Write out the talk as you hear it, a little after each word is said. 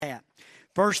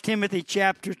1 Timothy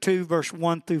chapter 2, verse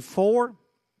 1 through 4.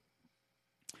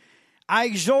 I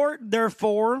exhort,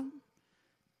 therefore,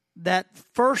 that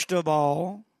first of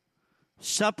all,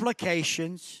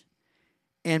 supplications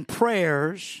and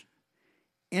prayers,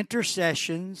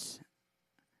 intercessions,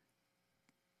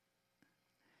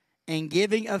 and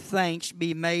giving of thanks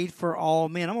be made for all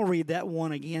men. I'm going to read that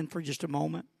one again for just a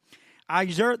moment. I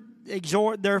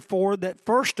exhort, therefore, that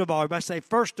first of all, if I say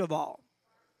first of all,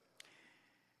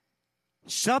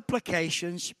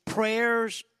 supplications,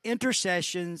 prayers,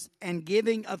 intercessions, and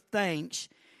giving of thanks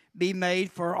be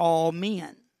made for all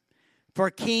men, for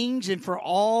kings and for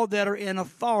all that are in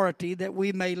authority, that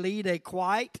we may lead a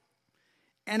quiet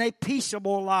and a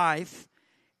peaceable life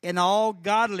in all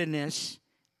godliness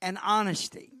and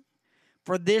honesty.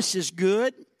 For this is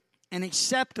good and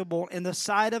acceptable in the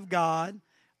sight of God,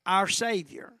 our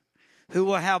Savior, who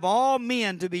will have all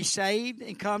men to be saved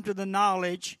and come to the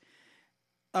knowledge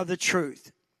of the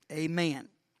truth. Amen.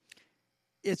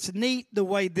 It's neat the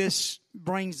way this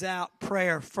brings out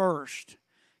prayer first,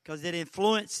 because it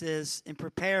influences and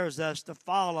prepares us to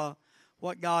follow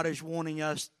what God is wanting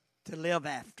us to live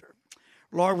after.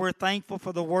 Lord, we're thankful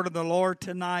for the word of the Lord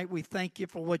tonight. We thank you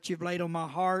for what you've laid on my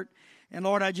heart. And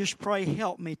Lord, I just pray,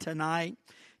 help me tonight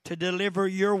to deliver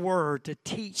your word, to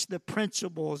teach the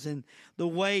principles and the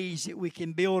ways that we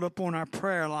can build upon our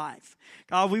prayer life.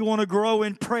 God, we want to grow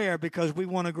in prayer because we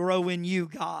want to grow in you,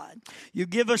 God. You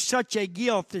give us such a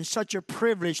gift and such a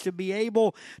privilege to be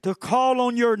able to call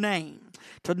on your name,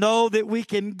 to know that we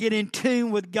can get in tune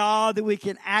with God, that we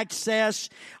can access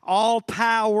all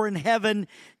power in heaven,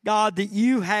 God, that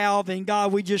you have. And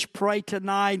God, we just pray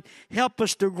tonight, help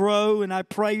us to grow. And I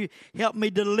pray, help me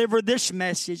deliver this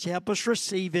message. Help us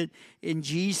receive it in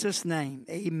Jesus' name.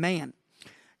 Amen.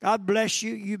 God bless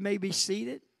you. You may be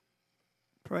seated.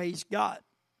 Praise God.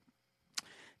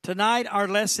 Tonight, our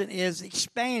lesson is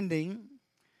expanding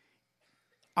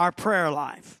our prayer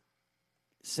life.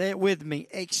 Say it with me.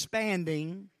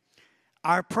 Expanding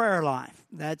our prayer life.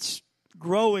 That's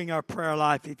growing our prayer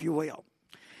life, if you will.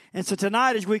 And so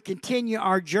tonight, as we continue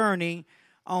our journey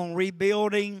on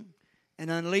rebuilding and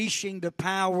unleashing the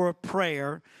power of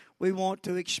prayer, we want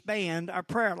to expand our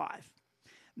prayer life.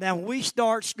 Now, when we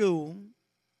start school,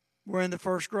 we're in the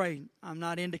first grade. I'm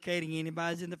not indicating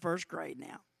anybody's in the first grade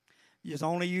now. Just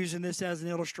only using this as an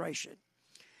illustration.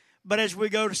 But as we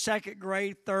go to second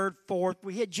grade, third, fourth,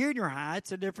 we hit junior high.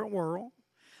 It's a different world.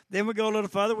 Then we go a little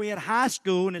further. We hit high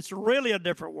school, and it's really a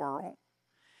different world.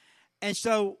 And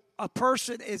so a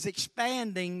person is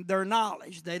expanding their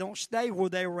knowledge. They don't stay where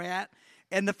they were at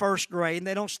in the first grade. And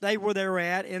they don't stay where they were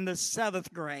at in the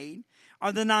seventh grade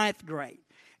or the ninth grade.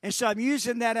 And so I'm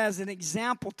using that as an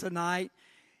example tonight.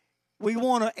 We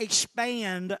want to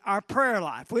expand our prayer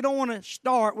life. We don't want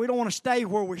to stay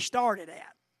where we started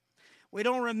at. We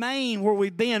don't remain where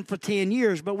we've been for 10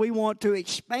 years, but we want to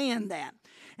expand that.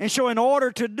 And so in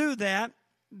order to do that,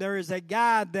 there is a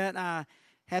guide that I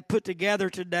had put together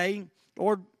today.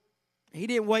 Lord, he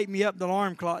didn't wake me up, the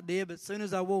alarm clock did, but as soon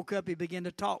as I woke up, he began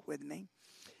to talk with me.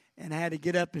 And I had to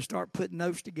get up and start putting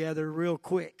notes together real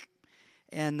quick.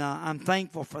 And I'm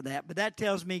thankful for that. But that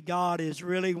tells me God is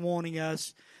really wanting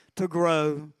us to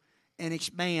grow and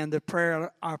expand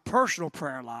our personal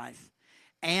prayer life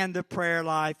and the prayer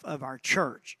life of our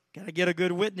church. Got to get a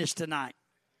good witness tonight.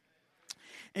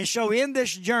 And so in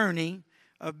this journey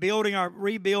of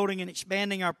rebuilding and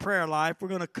expanding our prayer life, we're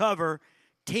going to cover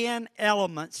 10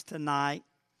 elements tonight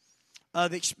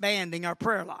of expanding our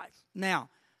prayer life. Now,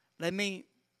 let me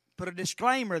put a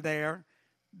disclaimer there.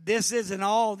 This isn't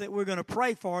all that we're going to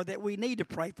pray for that we need to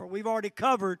pray for. We've already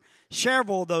covered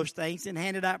several of those things and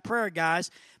handed out prayer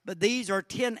guides, but these are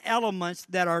 10 elements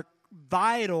that are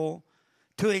vital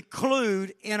to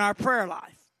include in our prayer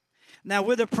life. Now,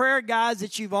 with the prayer guides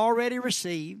that you've already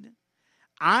received,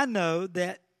 I know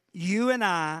that you and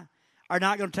I are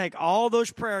not going to take all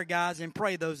those prayer guides and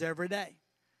pray those every day.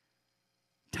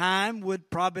 Time would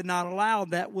probably not allow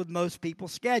that with most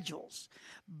people's schedules.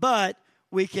 But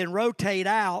we can rotate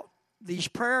out these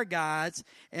prayer guides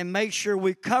and make sure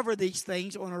we cover these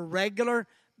things on a regular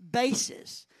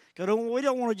basis. Because we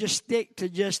don't want to just stick to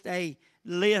just a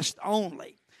list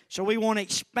only. So we want to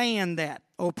expand that.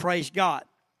 Oh, praise God.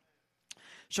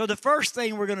 So the first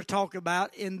thing we're going to talk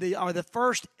about the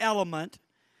first element,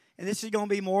 and this is going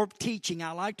to be more teaching.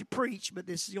 I like to preach, but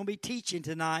this is going to be teaching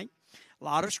tonight. A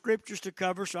lot of scriptures to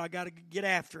cover, so I got to get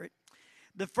after it.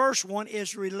 The first one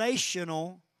is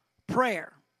relational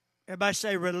prayer. Everybody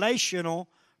say relational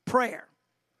prayer.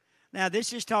 Now,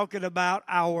 this is talking about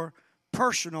our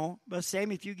personal, but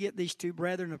Sam, if you get these two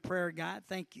brethren a prayer guide,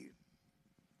 thank you.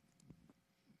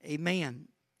 Amen.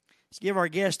 Let's give our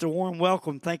guests a warm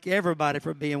welcome. Thank you, everybody,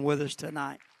 for being with us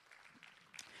tonight.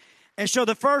 And so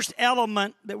the first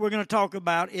element that we're going to talk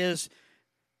about is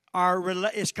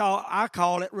I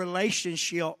call it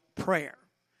relationship prayer.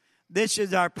 This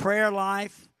is our prayer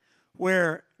life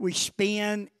where we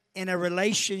spend in a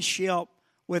relationship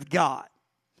with God.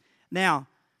 Now,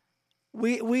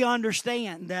 we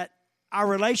understand that our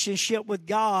relationship with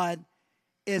God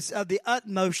is of the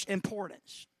utmost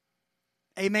importance.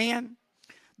 Amen?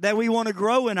 That we want to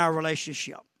grow in our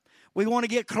relationship. We want to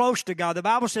get close to God. The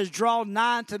Bible says, draw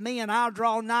nigh to me and I'll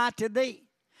draw nigh to thee.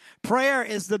 Prayer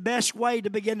is the best way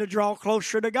to begin to draw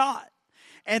closer to God.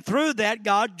 And through that,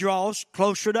 God draws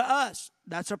closer to us.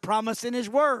 That's a promise in His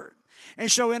Word.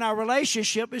 And so in our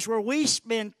relationship is where we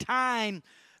spend time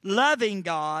loving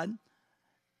God,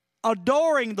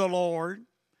 adoring the Lord,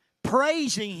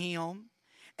 praising Him,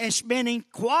 and spending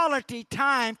quality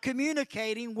time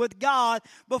communicating with God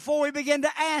before we begin to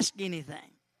ask anything.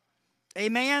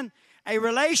 Amen? A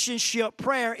relationship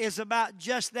prayer is about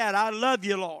just that. I love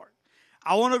you, Lord.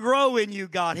 I want to grow in you,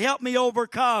 God. Help me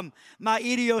overcome my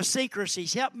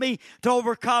idiosyncrasies. Help me to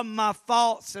overcome my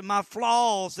faults and my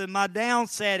flaws and my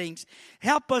downsettings.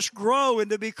 Help us grow and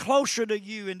to be closer to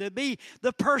you and to be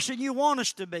the person you want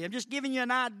us to be. I'm just giving you an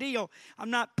idea.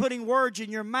 I'm not putting words in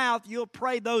your mouth. You'll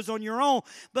pray those on your own.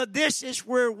 But this is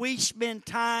where we spend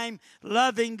time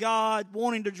loving God,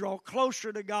 wanting to draw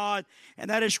closer to God. And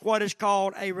that is what is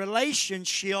called a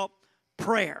relationship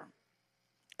prayer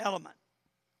element.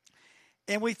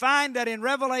 And we find that in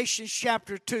Revelation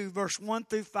chapter 2, verse 1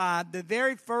 through 5, the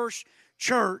very first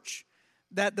church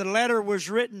that the letter was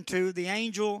written to, the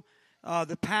angel,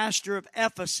 the pastor of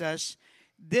Ephesus,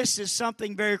 this is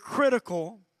something very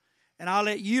critical, and I'll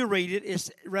let you read it.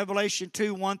 It's Revelation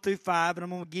 2, 1 through 5, and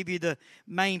I'm going to give you the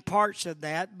main parts of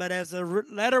that. But as the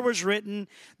letter was written,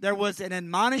 there was an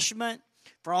admonishment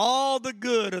for all the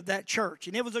good of that church,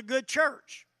 and it was a good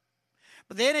church.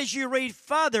 But then as you read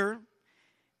further,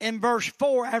 in verse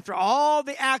 4, after all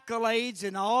the accolades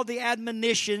and all the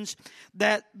admonitions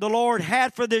that the Lord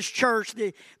had for this church,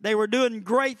 they were doing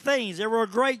great things. They were a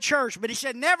great church. But He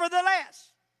said,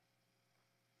 nevertheless,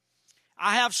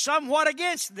 I have somewhat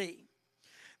against thee,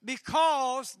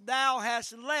 because thou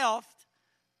hast left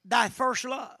thy first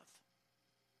love.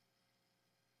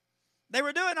 They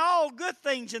were doing all good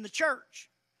things in the church,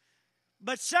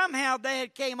 but somehow they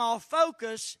had came off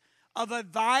focus of a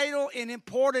vital and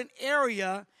important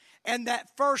area, and that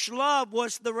first love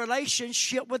was the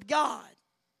relationship with God.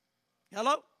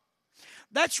 Hello?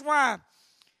 That's why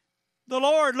the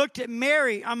Lord looked at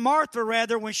Martha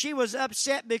rather, when she was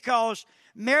upset because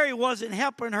Mary wasn't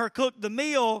helping her cook the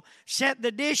meal, set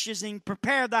the dishes, and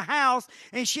prepare the house,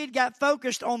 and she'd got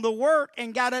focused on the work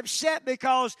and got upset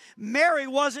because Mary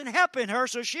wasn't helping her.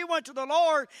 So she went to the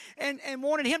Lord and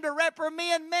wanted Him to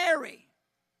reprimand Mary.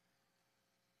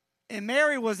 And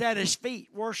Mary was at His feet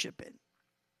worshiping.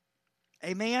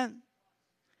 Amen?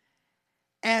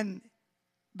 And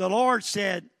the Lord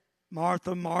said,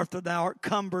 Martha, Martha, thou art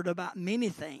cumbered about many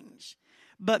things,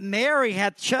 but Mary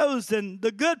hath chosen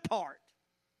the good part.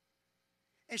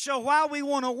 And so while we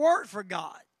want to work for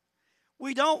God,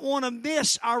 we don't want to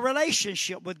miss our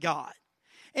relationship with God.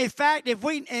 In fact,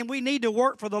 we need to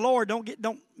work for the Lord,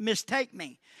 don't mistake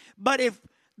me. But if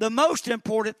the most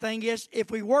important thing is, if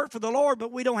we work for the Lord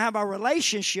but we don't have our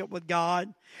relationship with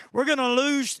God, we're going to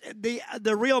lose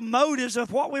the real motives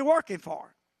of what we're working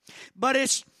for. But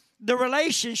it's the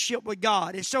relationship with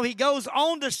God. And so he goes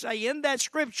on to say in that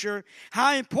scripture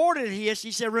how important it is.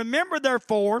 He said, remember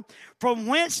therefore from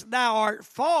whence thou art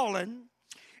fallen,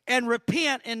 and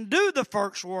repent and do the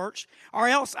first works, or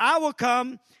else I will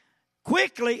come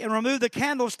quickly and remove the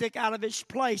candlestick out of its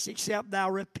place, except thou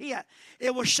repent.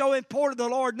 It was so important. The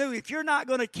Lord knew if you're not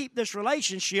going to keep this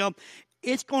relationship,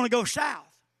 it's going to go south.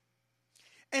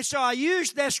 And so I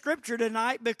used that scripture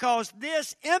tonight because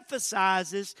this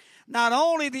emphasizes not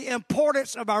only the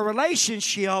importance of our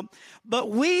relationship,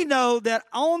 but we know that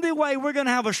only way we're going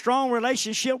to have a strong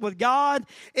relationship with God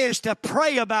is to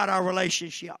pray about our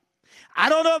relationship. I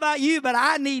don't know about you, but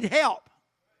I need help.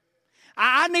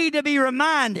 I need to be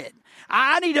reminded.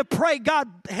 I need to pray, God,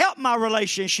 help my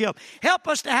relationship. Help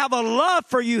us to have a love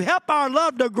for you. Help our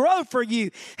love to grow for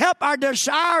you. Help our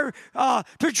desire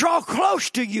to draw close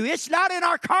to you. It's not in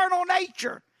our carnal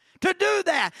nature to do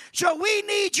that. So we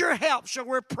need your help. So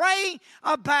we're praying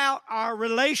about our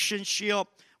relationship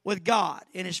with God.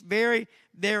 And it's very,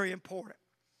 very important.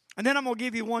 And then I'm going to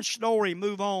give you one story,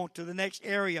 move on to the next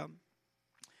area.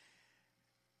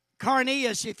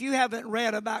 Cornelius, if you haven't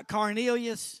read about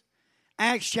Cornelius,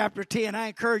 Acts chapter 10, I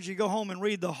encourage you to go home and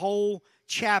read the whole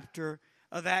chapter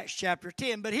of Acts chapter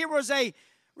 10. But here was a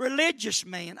religious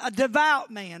man, a devout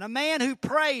man, a man who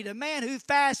prayed, a man who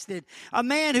fasted, a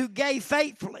man who gave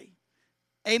faithfully.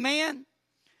 Amen?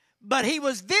 But he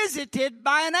was visited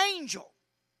by an angel.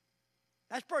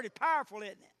 That's pretty powerful,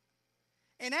 isn't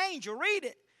it? An angel, read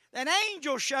it. An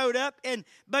angel showed up and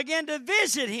began to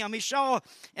visit him. He saw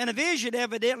in a vision,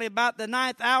 evidently about the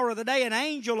 9th hour of the day, an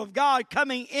angel of God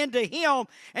coming into him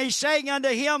and saying unto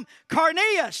him,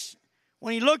 Cornelius.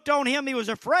 When he looked on him, he was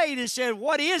afraid and said,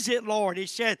 What is it, Lord? He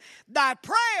said, Thy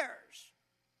prayers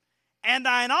and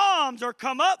thine alms are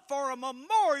come up for a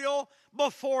memorial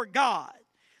before God.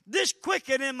 This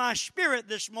quickened in my spirit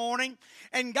this morning,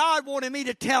 and God wanted me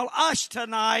to tell us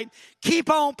tonight, keep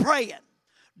on praying.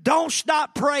 Don't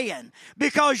stop praying,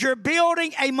 because you're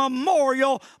building a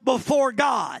memorial before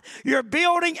God. You're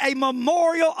building a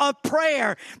memorial of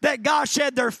prayer that God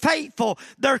said they're faithful,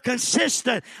 they're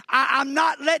consistent. I'm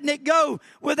not letting it go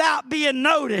without being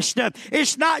noticed.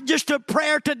 It's not just a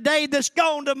prayer today that's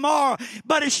gone tomorrow,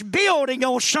 but it's building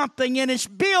on something, and it's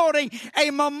building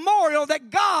a memorial that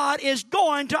God is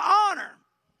going to honor.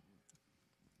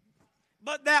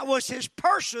 But that was his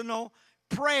personal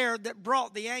prayer that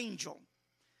brought the angel.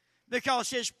 Because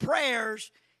his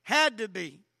prayers had to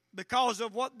be, because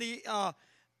of what the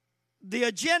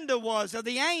agenda was of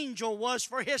the angel was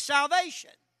for his salvation.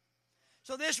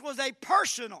 So this was a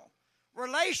personal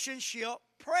relationship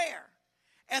prayer.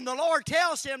 And the Lord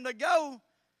tells him to go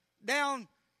down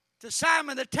to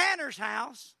Simon the tanner's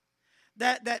house,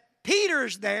 that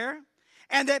Peter's there,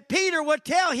 and that Peter would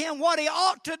tell him what he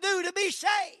ought to do to be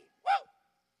saved. Woo!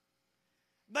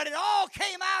 But it all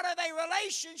came out of a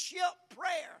relationship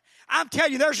prayer. I'm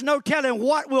telling you, there's no telling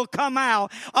what will come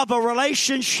out of a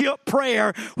relationship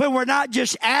prayer when we're not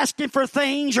just asking for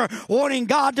things or wanting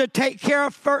God to take care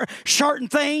of certain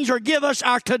things or give us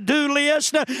our to-do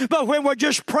list. But when we're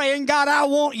just praying, God, I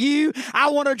want you. I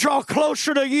want to draw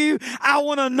closer to you. I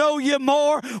want to know you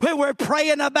more. When we're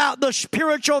praying about the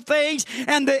spiritual things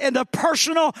and the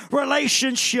personal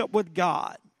relationship with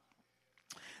God.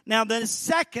 Now, the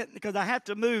second, because I have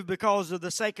to move because of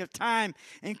the sake of time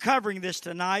in covering this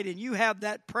tonight, and you have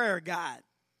that prayer guide.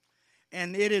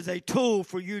 And it is a tool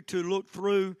for you to look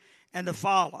through and to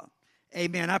follow.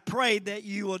 Amen. I pray that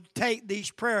you will take these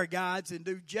prayer guides and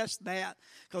do just that,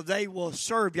 because they will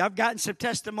serve you. I've gotten some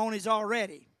testimonies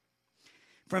already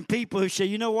from people who say,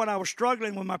 you know what, I was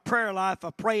struggling with my prayer life.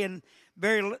 I'm praying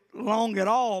very long at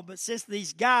all, but since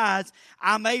these guides,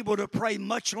 I'm able to pray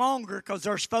much longer because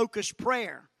there's focused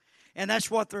prayer. And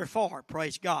that's what they're for,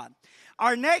 praise God.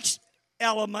 Our next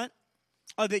element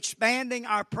of expanding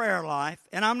our prayer life,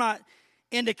 and I'm not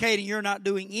indicating you're not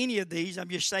doing any of these, I'm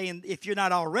just saying if you're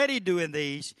not already doing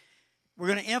these, we're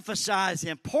going to emphasize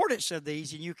the importance of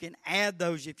these, and you can add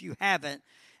those if you haven't,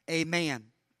 amen,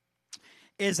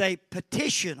 is a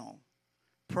petitional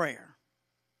prayer.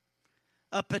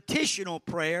 A petitional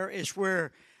prayer is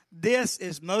where this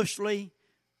is mostly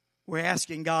we're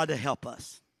asking God to help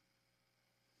us.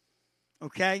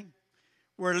 Okay?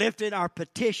 We're lifting our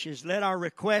petitions. Let our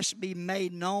requests be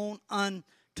made known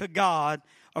unto God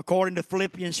according to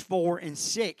Philippians 4 and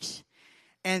 6.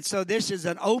 And so this is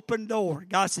an open door.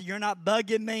 God said, you're not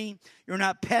bugging me. You're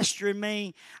not pestering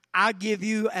me. I give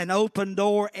you an open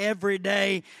door every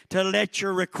day to let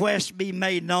your requests be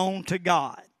made known to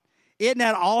God. Isn't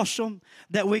that awesome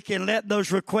that we can let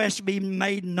those requests be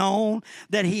made known,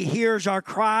 that He hears our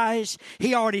cries?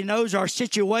 He already knows our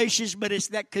situations, but it's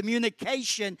that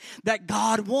communication that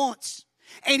God wants.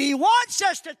 And He wants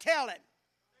us to tell Him.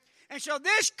 And so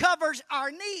this covers our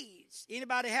needs.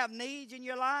 Anybody have needs in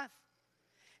your life?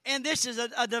 And this is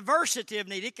a diversity of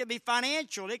need. It could be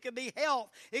financial. It could be health.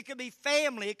 It could be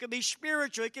family. It could be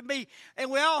spiritual. It could be, and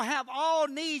we all have all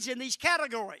needs in these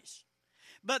categories.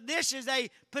 But this is a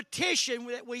petition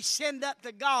that we send up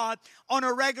to God on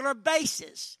a regular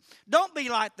basis. Don't be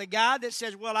like the guy that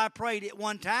says, well, I prayed it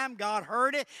one time. God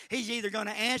heard it. He's either going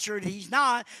to answer it or He's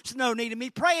not. There's no need of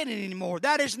me praying it anymore.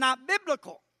 That is not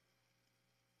biblical.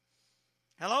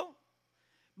 Hello?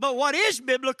 But what is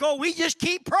biblical, we just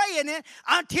keep praying it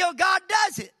until God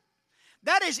does it.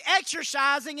 That is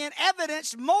exercising and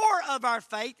evidence more of our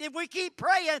faith if we keep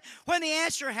praying when the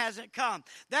answer hasn't come.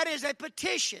 That is a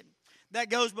petition that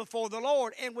goes before the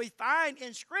Lord. And we find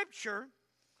in Scripture,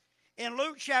 in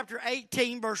Luke chapter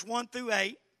 18, verse 1 through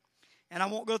 8, and I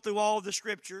won't go through all the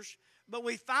Scriptures, but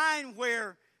we find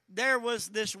where there was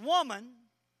this woman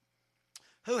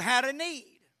who had a need.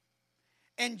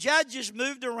 And judges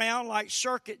moved around like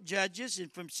circuit judges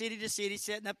and from city to city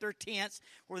setting up their tents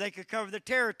where they could cover the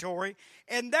territory.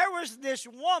 And there was this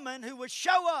woman who would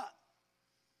show up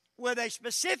with a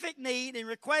specific need and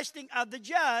requesting of the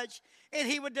judge, and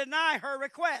he would deny her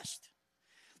request.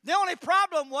 The only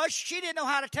problem was she didn't know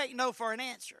how to take no for an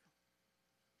answer.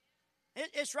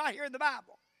 It's right here in the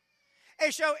Bible.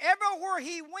 And so everywhere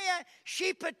he went,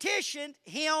 she petitioned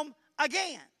him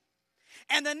again.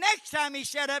 And the next time he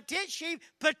set up tent, she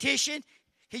petitioned.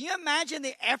 Can you imagine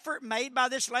the effort made by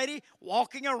this lady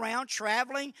walking around,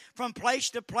 traveling from place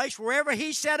to place? Wherever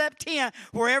he set up tent,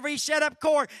 wherever he set up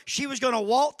court, she was going to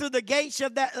walk through the gates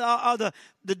of that,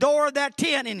 the door of that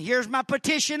tent. And here's my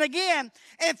petition again.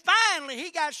 And finally,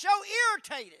 he got so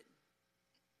irritated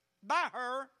by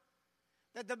her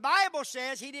that the Bible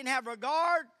says he didn't have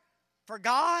regard for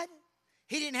God.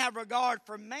 He didn't have regard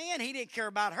for man. He didn't care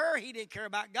about her. He didn't care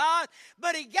about God.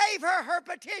 But he gave her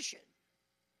petition.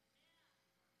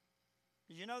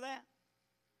 Did you know that?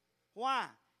 Why?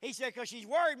 He said, because she's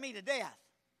worried me to death.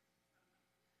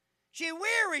 She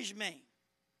wearies me.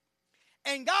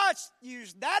 And God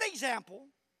used that example.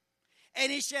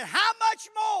 And he said, how much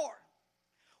more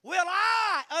will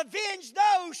I avenge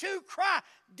those who cry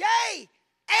day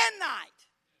and night?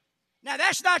 Now,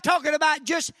 that's not talking about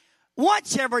just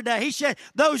once every day. He said,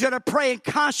 those that are praying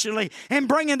constantly and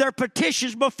bringing their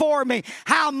petitions before me,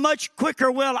 how much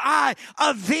quicker will I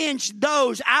avenge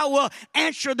those? I will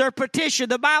answer their petition.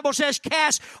 The Bible says,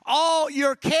 cast all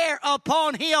your care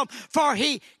upon him, for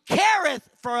he careth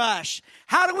for us.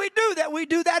 How do we do that? We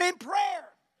do that in prayer.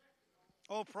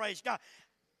 Oh, praise God.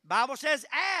 Bible says,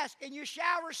 ask and you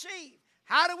shall receive.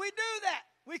 How do we do that?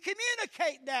 We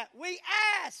communicate that. We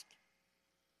ask.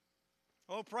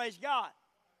 Oh, praise God.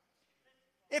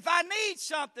 If I need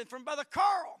something from Brother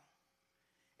Carl,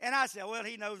 and I say, well,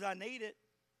 he knows I need it.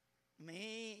 I mean,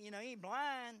 he ain't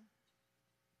blind.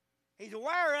 He's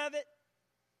aware of it.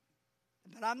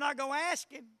 But I'm not going to ask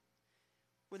him.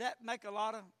 Would that make a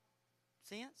lot of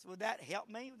sense? Would that help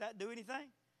me? Would that do anything?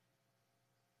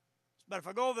 But if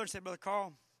I go over there and say, Brother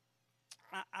Carl,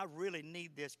 I really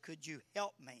need this. Could you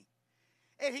help me?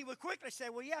 And he would quickly say,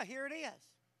 well, yeah, here it is.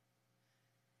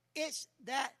 It's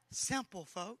that simple,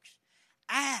 folks.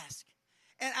 Ask.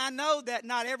 And I know that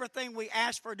not everything we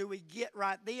ask for do we get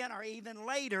right then or even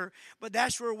later, but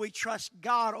that's where we trust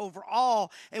God over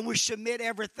all and we submit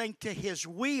everything to his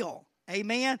will.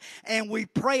 Amen. And we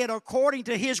pray it according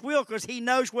to his will because he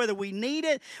knows whether we need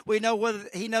it.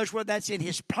 He knows whether that's in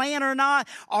his plan or not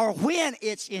or when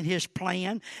it's in his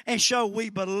plan. And so we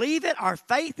believe it. Our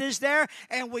faith is there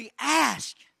and we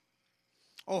ask.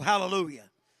 Oh, hallelujah.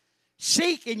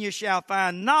 Seek and you shall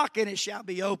find. Knock and it shall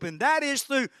be opened. That is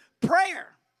through prayer.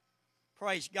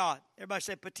 Praise God. Everybody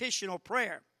say petitional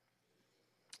prayer.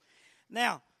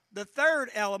 Now, the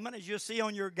third element, as you'll see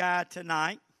on your guide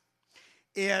tonight,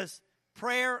 is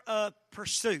prayer of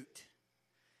pursuit.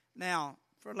 Now,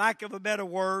 for lack of a better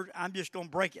word, I'm just going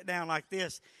to break it down like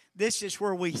this. This is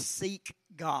where we seek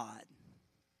God.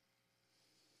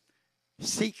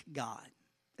 Seek God.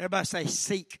 Everybody say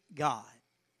seek God.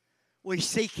 We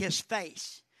seek his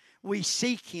face. We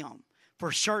seek him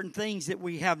for certain things that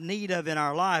we have need of in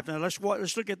our life. Now, let's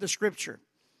look at the scripture.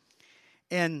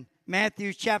 In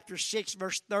Matthew chapter 6,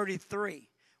 verse 33,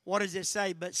 what does it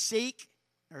say? But seek,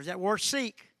 there's that word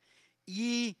seek,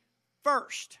 ye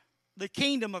first the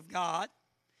kingdom of God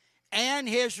and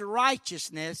his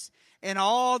righteousness, and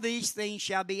all these things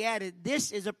shall be added.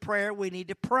 This is a prayer we need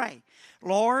to pray.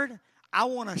 Lord, I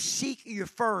want to seek you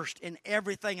first in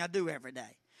everything I do every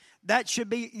day. That should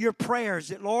be your prayers,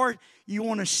 that, Lord, you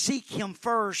want to seek him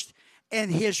first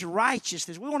and his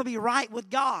righteousness. We want to be right with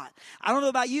God. I don't know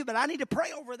about you, but I need to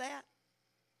pray over that.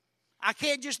 I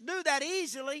can't just do that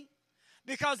easily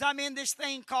because I'm in this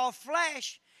thing called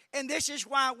flesh, and this is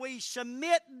why we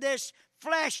submit this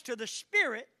flesh to the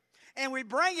Spirit, and we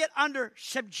bring it under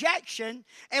subjection,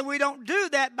 and we don't do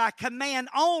that by command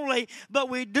only, but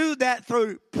we do that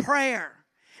through prayer.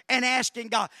 And asking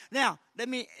God. Now, let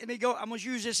me go. I'm going to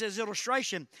use this as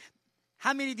illustration.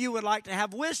 How many of you would like to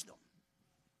have wisdom?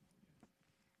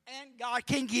 And God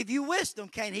can give you wisdom,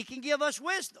 can he? He can give us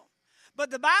wisdom.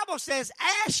 But the Bible says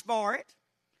ask for it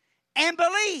and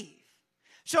believe.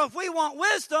 So if we want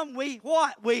wisdom, we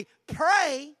what? We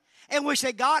pray. And we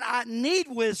say, God, I need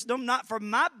wisdom, not for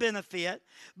my benefit,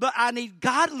 but I need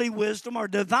godly wisdom or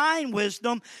divine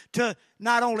wisdom to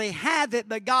not only have it,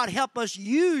 but God help us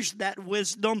use that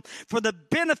wisdom for the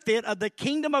benefit of the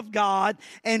kingdom of God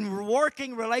and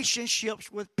working relationships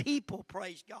with people,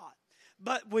 praise God.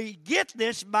 But we get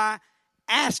this by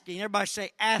asking. Everybody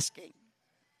say asking.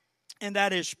 And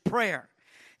that is prayer.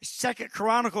 2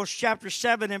 Chronicles chapter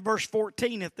 7 and verse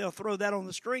 14, if they'll throw that on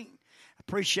the screen.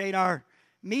 Appreciate our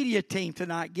media team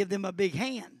tonight. Give them a big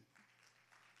hand.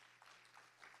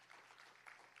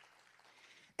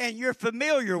 And you're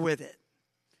familiar with it.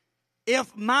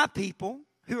 If my people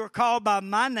who are called by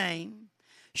my name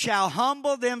shall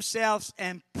humble themselves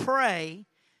and pray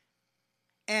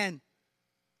and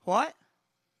what?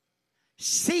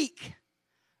 Seek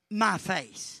my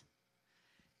face.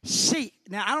 Seek.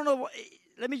 Now, I don't know.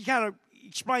 Let me kind of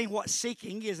explain what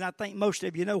seeking is. And I think most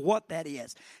of you know what that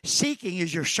is. Seeking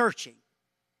is you're searching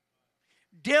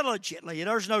diligently.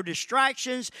 There's no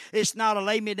distractions. It's not a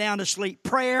lay me down to sleep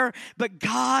prayer. But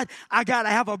God, I got to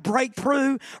have a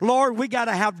breakthrough. Lord, we got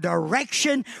to have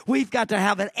direction. We've got to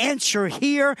have an answer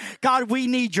here. God, we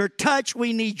need your touch.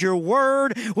 We need your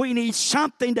word. We need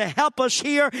something to help us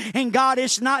here. And God,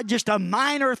 it's not just a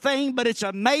minor thing, but it's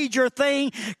a major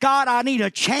thing. God, I need a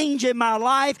change in my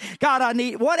life. God, I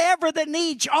need whatever the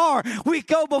needs are. We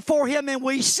go before him and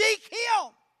we seek him.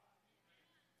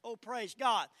 Oh, praise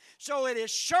God. So it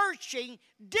is searching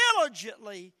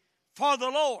diligently for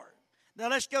the Lord. Now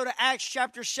let's go to Acts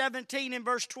chapter 17 and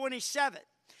verse 27.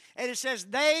 And it says,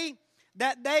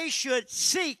 that they should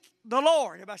seek the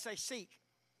Lord. Everybody say seek.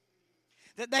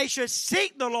 That they should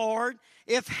seek the Lord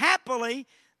if happily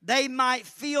they might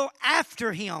feel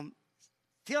after him.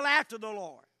 Feel after the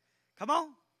Lord. Come on.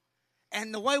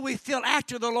 And the way we feel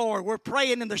after the Lord, we're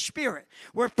praying in the Spirit.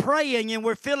 We're praying and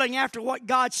we're feeling after what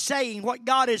God's saying, what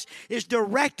God is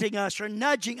directing us or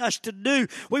nudging us to do.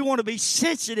 We want to be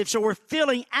sensitive, so we're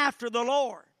feeling after the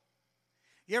Lord.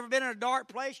 You ever been in a dark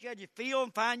place? You had to feel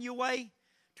and find your way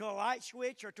to a light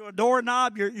switch or to a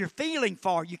doorknob. You're feeling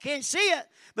for it. You can't see it,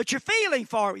 but you're feeling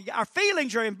for it. Our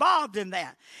feelings are involved in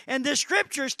that. And this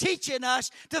scripture is teaching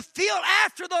us to feel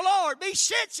after the Lord. Be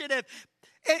sensitive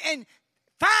and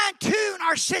fine-tune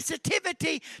our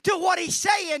sensitivity to what he's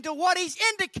saying, to what he's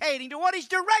indicating, to what he's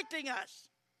directing us.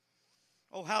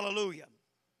 Oh, hallelujah.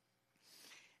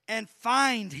 And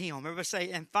find him. Everybody say,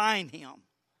 and find him.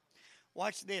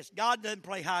 Watch this. God doesn't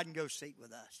play hide-and-go-seek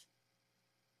with us.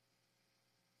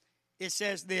 It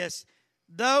says this,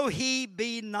 though he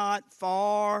be not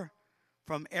far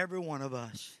from every one of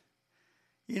us.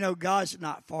 You know, God's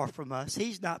not far from us.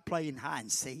 He's not playing hide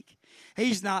and seek.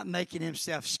 He's not making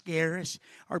himself scarce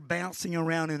or bouncing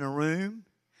around in a room.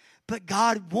 But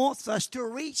God wants us to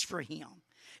reach for him.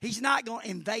 He's not going to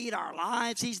invade our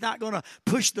lives. He's not going to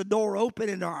push the door open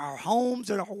into our homes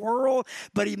and our world.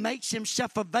 But he makes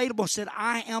himself available. Said,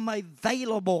 I am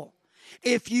available.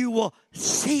 If you will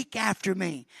seek after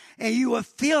me and you will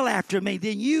feel after me,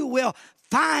 then you will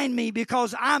find me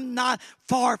because I'm not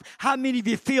far. How many of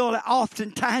you feel that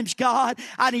oftentimes, God,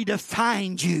 I need to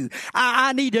find you.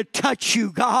 I need to touch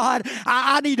you, God.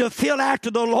 I need to feel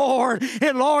after the Lord.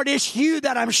 And Lord, it's you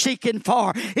that I'm seeking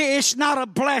for. It's not a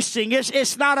blessing.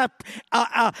 It's not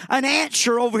an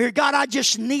answer over here. God, I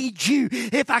just need you.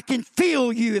 If I can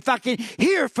feel you, if I can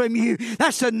hear from you,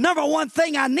 that's the number one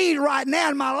thing I need right now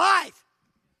in my life.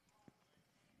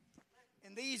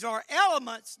 And these are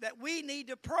elements that we need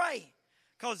to pray,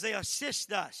 because they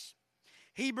assist us.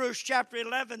 Hebrews chapter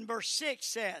 11 verse 6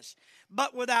 says,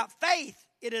 but without faith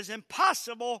it is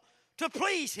impossible to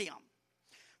please him.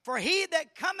 For he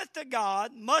that cometh to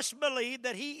God must believe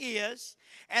that he is,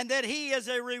 and that he is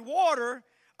a rewarder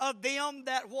of them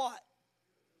that what?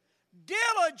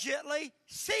 Diligently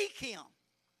seek him.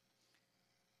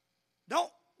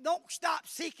 Don't stop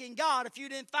seeking God if you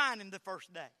didn't find him the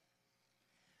first day.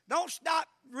 Don't stop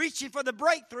reaching for the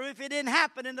breakthrough if it didn't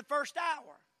happen in the first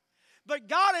hour. But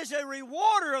God is a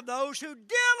rewarder of those who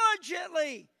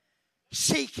diligently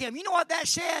seek him. You know what that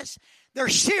says? They're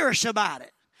serious about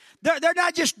it. They're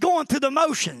not just going through the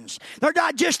motions. They're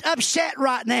not just upset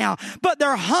right now, but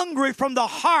they're hungry from the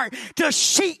heart to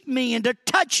seek me and to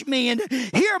touch me and to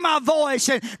hear my voice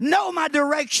and know my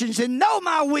directions and know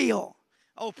my will.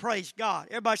 Oh, praise God.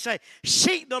 Everybody say,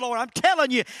 seek the Lord. I'm telling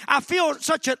you, I feel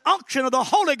such an unction of the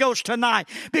Holy Ghost tonight,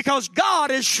 because God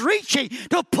is reaching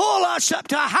to pull us up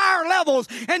to higher levels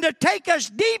and to take us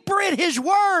deeper in his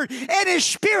word and his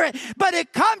spirit. But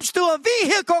it comes through a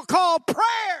vehicle called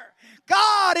prayer.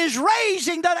 God is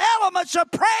raising the elements of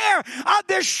prayer of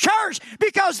this church,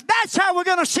 because that's how we're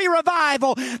going to see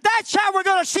revival. That's how we're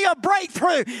going to see a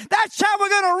breakthrough. That's how we're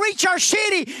going to reach our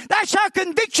city. That's how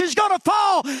conviction is going to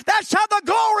fall. That's how the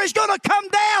glory is going to come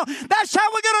down. That's how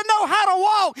we're going to know how to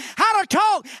walk, how to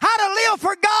talk, how to live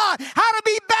for God, how to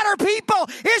be better people.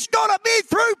 It's going to be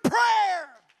through prayer,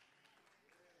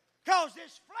 because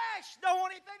this flesh don't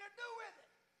want anything to do with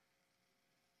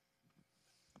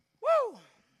it. Woo!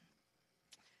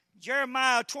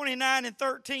 Jeremiah 29 and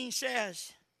 13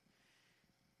 says,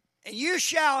 and you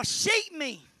shall seek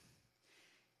me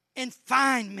and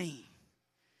find me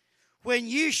when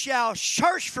you shall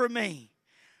search for me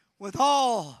with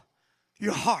all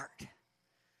your heart.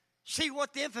 See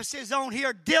what the emphasis is on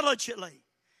here? Diligently,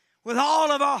 with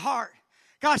all of our heart.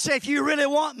 God said, if you really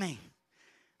want me,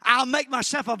 I'll make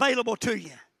myself available to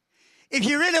you. If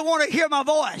you really want to hear my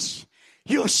voice,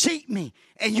 you'll seek me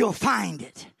and you'll find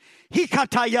it. If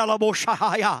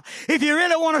you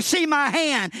really want to see my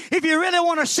hand, if you really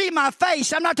want to see my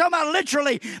face, I'm not talking about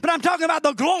literally, but I'm talking about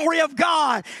the glory of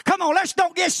God. Come on, let's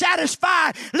don't get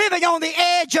satisfied living on the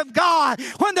edge of God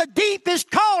when the deep is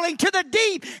calling to the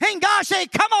deep. And God said,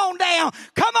 come on down.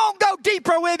 Come on, go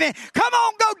deeper with me. Come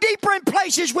on, go deeper in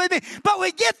places with me. But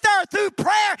we get there through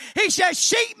prayer. He says,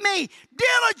 seek me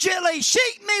diligently.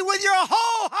 Seek me with your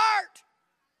whole heart.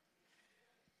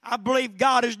 I believe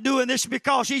God is doing this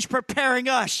because He's preparing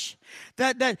us.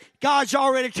 That God's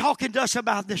already talking to us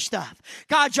about this stuff.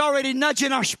 God's already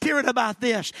nudging our spirit about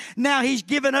this. Now He's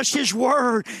given us His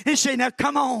word and saying, now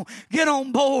come on, get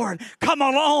on board. Come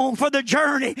along for the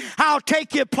journey. I'll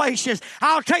take you places.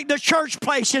 I'll take the church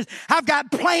places. I've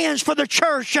got plans for the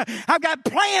church. I've got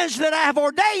plans that I have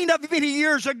ordained of many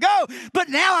years ago. But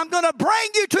now I'm going to bring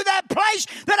you to that place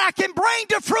that I can bring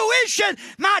to fruition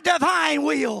my divine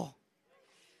will.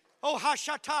 Oh,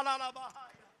 hashatalala.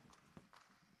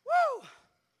 Woo!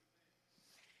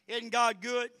 Isn't God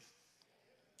good?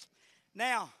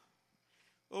 Now,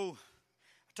 I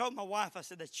told my wife, I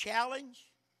said, the challenge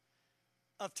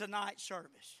of tonight's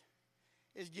service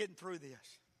is getting through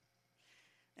this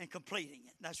and completing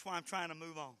it. That's why I'm trying to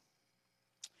move on.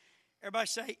 Everybody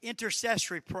say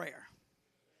intercessory prayer.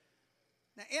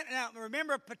 Now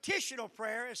remember, petitional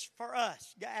prayer is for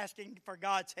us, asking for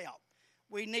God's help.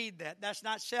 We need that. That's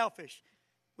not selfish.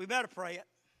 We better pray it.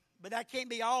 But that can't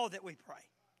be all that we pray.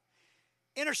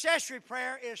 Intercessory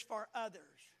prayer is for others.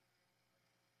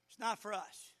 It's not for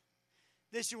us.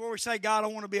 This is where we say, God, I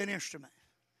want to be an instrument.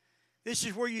 This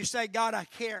is where you say, God, I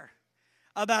care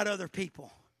about other people.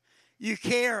 You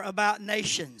care about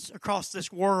nations across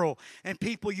this world and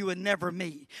people you would never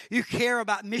meet. You care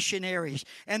about missionaries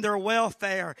and their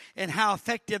welfare and how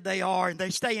effective they are and they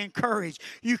stay encouraged.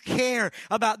 You care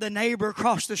about the neighbor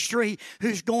across the street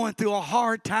who's going through a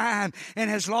hard time and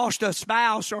has lost a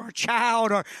spouse or a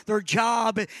child or their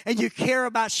job. And you care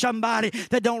about somebody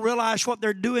that don't realize what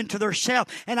they're doing to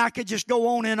themselves. And I could just go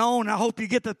on and on. I hope you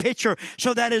get the picture.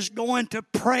 So that is going to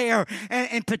prayer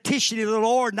and petitioning the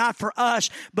Lord, not for us,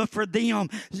 but for them.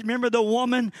 Remember the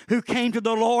woman who came to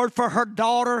the Lord for her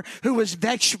daughter who was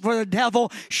vexed for the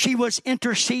devil? She was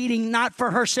interceding not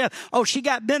for herself. Oh, she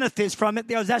got benefits from it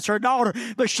because that's her daughter.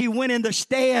 But she went in the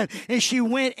stead and she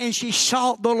went and she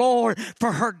sought the Lord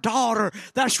for her daughter.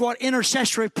 That's what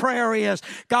intercessory prayer is.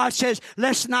 God says,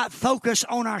 let's not focus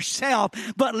on ourselves,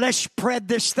 but let's spread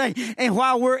this thing. And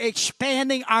while we're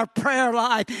expanding our prayer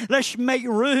life, let's make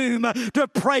room to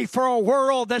pray for a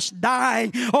world that's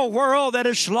dying, a world that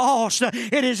is lost.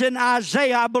 It is in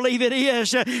Isaiah, I believe it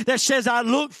is, that says, I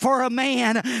looked for a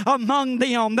man among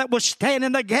them that would stand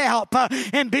in the gap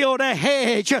and build a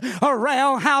hedge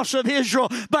around house of Israel,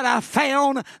 but I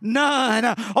found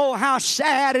none. Oh, how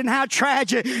sad and how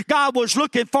tragic. God was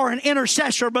looking for an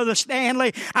intercessor, Brother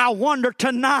Stanley. I wonder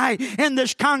tonight in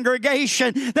this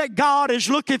congregation that God is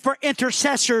looking for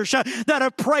intercessors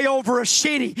that'll pray over a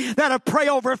city, that'll pray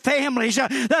over families,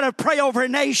 that'll pray over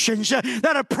nations,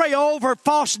 that'll pray over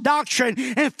false doctrine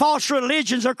and false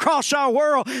religions across our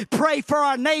world. Pray for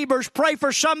our neighbors. Pray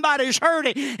for somebody who's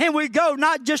hurting. And we go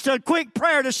not just a quick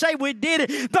prayer to say we did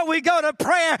it, but we go to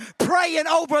prayer praying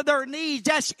over their needs.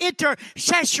 That's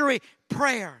intercessory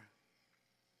prayer.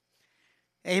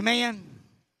 Amen.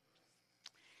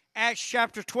 Acts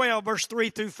chapter 12, verse 3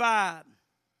 through 5.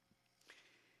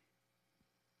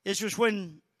 This was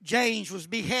when James was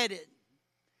beheaded.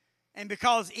 And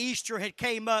because Easter had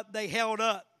came up, they held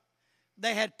up.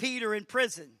 They had Peter in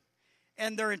prison,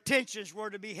 and their intentions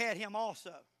were to behead him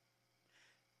also.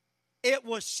 It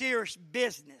was serious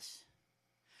business.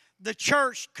 The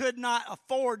church could not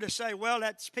afford to say, well,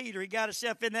 that's Peter. He got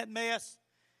himself in that mess.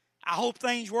 I hope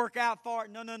things work out for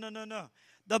it. No.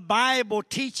 The Bible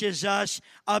teaches us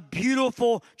a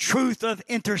beautiful truth of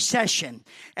intercession.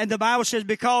 And the Bible says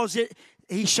because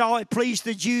he saw it pleased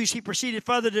the Jews, he proceeded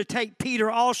further to take Peter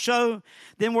also.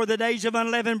 Then were the days of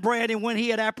unleavened bread, and when he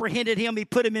had apprehended him, he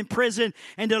put him in prison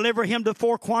and delivered him to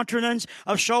 4 quaternions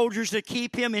of soldiers to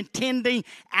keep him, intending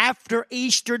after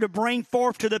Easter to bring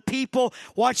forth to the people.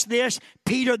 Watch this.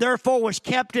 Peter therefore was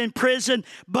kept in prison,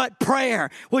 but prayer.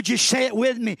 Would you say it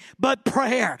with me? But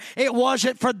prayer. It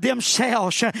wasn't for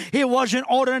themselves. It wasn't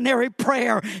ordinary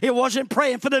prayer. It wasn't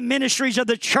praying for the ministries of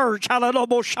the church.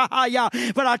 Hallelujah.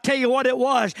 But I tell you what it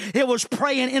was. It was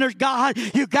praying, God,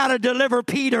 you got to deliver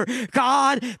Peter.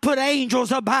 God, put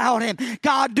angels about him.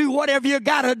 God, do whatever you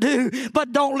got to do,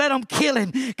 but don't let them kill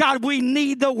him. God, we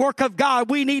need the work of God.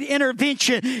 We need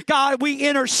intervention. God, we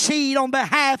intercede on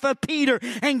behalf of Peter.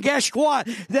 And guess what?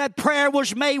 That prayer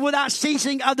was made without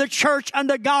ceasing of the church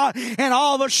unto God. And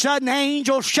all of a sudden,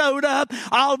 angels showed up.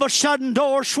 All of a sudden,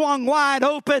 doors swung wide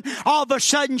open. All of a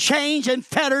sudden, chains and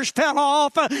fetters fell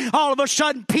off. All of a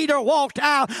sudden, Peter walked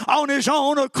out on his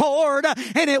own accord.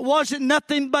 And it wasn't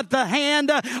nothing but the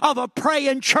hand of a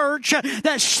praying church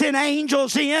that sent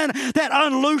angels in, that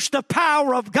unloosed the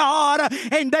power of God.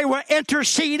 And they were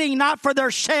interceding not for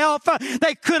themselves.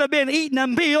 They could have been eating a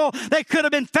meal. They could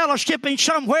have been fellowshipping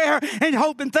somewhere and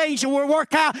hoping things would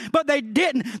work out. But they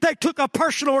didn't. They took a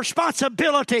personal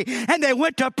responsibility and they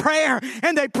went to prayer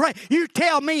and they prayed. You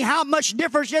tell me how much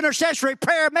difference intercessory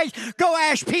prayer makes. Go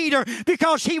ask Peter,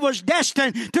 because he was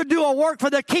destined to do a work for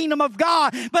the kingdom of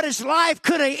God. But his life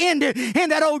could have ended in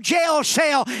that old jail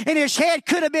cell and his head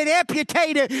could have been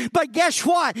amputated. But guess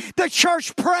what? The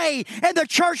church prayed and the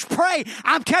church prayed.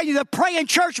 I'm telling you, the praying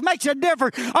church makes a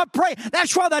difference.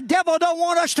 That's why the devil don't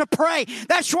want us to pray.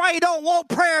 That's why he don't want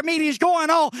prayer meetings going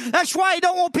on. That's why he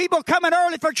don't want people coming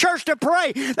early for church to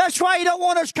pray. That's why he don't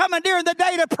want us coming during the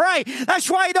day to pray. That's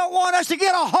why he don't want us to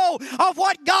get a hold of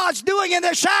what God's doing in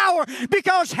this hour,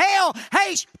 because hell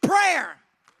hates prayer.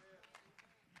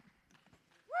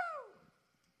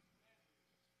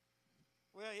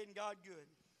 Well, isn't God good?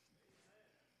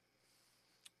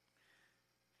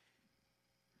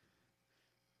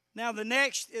 Now the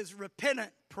next is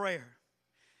repentant prayer.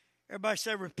 Everybody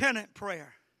say repentant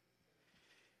prayer.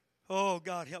 Oh,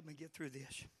 God, help me get through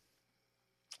this.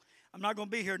 I'm not going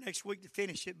to be here next week to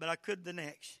finish it, but I could the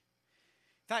next.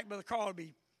 In fact, Brother Carl will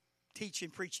be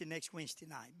preaching next Wednesday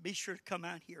night. Be sure to come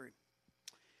out and hear him.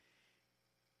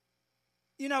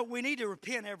 You know, we need to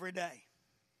repent every day.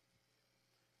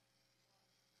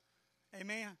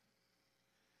 Amen.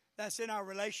 That's in our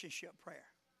relationship prayer.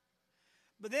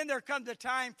 But then there comes a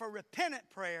time for repentant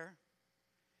prayer.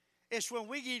 It's when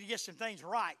we need to get some things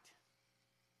right.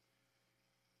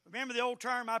 Remember the old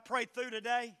term, I prayed through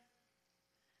today?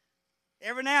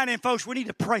 Every now and then, folks, we need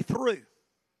to pray through.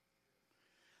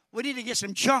 We need to get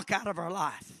some junk out of our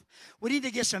life. We need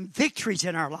to get some victories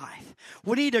in our life.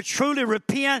 We need to truly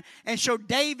repent. And so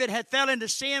David had fell into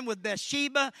sin with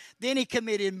Bathsheba. Then he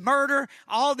committed murder.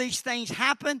 All these things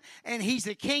happened. And he's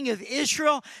the king of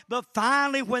Israel. But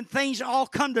finally, when things all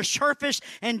come to surface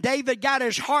and David got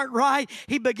his heart right,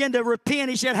 he began to repent.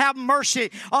 He said, have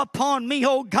mercy upon me,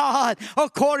 O God,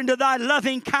 according to thy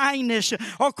loving kindness,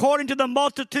 according to the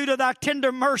multitude of thy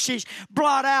tender mercies.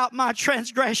 Blot out my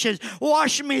transgressions.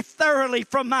 Wash me thoroughly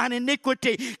from mine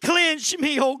iniquity. Cleanse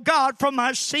me, O God, from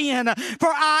my sin. For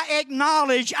I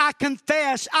acknowledge, I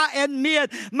confess, I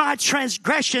admit my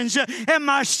transgressions, and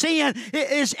my sin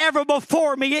is ever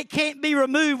before me. It can't be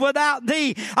removed without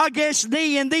thee. Against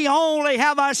thee and thee only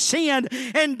have I sinned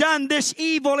and done this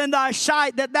evil in thy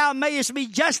sight, that thou mayest be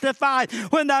justified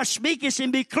when thou speakest,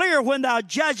 and be clear when thou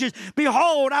judgest.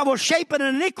 Behold, I was shapen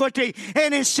in iniquity,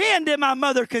 and in sin did my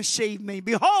mother conceive me.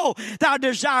 Behold, thou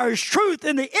desirest truth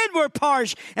in the inward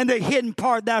parts, and the hidden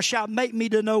part thou shalt make me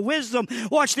to know wisdom.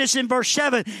 Watch this in verse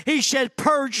 7. He said,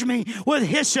 purge me with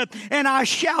hyssop, and I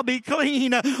shall be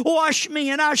clean. Wash me,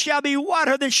 and I shall be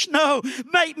whiter than snow.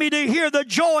 Make me to hear the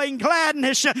joy and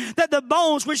gladness, that the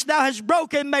bones which thou hast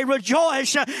broken may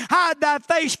rejoice. Hide thy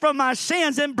face from my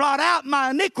sins, and blot out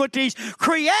my iniquities.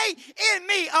 Create in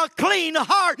me a clean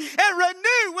heart, and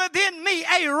renew within me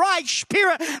a right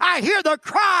spirit. I hear the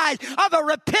cries of a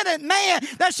repentant man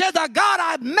that says, oh God,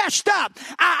 I've messed up.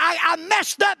 I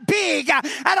messed up big, and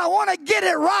I want to get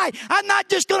it right. I'm not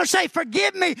just going to say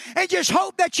forgive me and just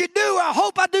hope that you do. I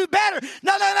hope I do better.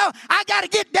 No. I got to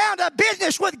get down to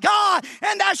business with God,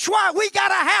 and that's why we got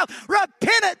to have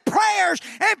repentant prayers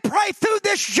and pray through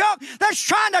this junk that's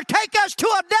trying to take us to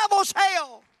a devil's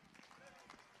hell.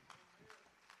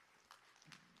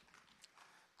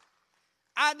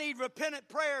 I need repentant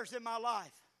prayers in my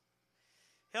life.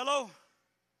 Hello?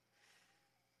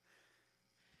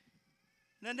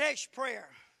 The next prayer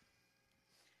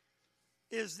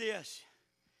is this,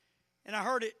 and I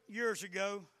heard it years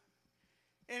ago,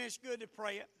 and it's good to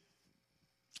pray it.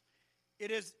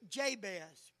 It is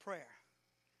Jabez's prayer,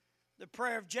 the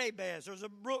prayer of Jabez. There's a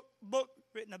book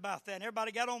written about that, and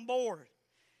everybody got on board.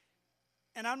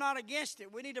 And I'm not against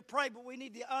it. We need to pray, but we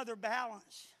need the other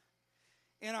balance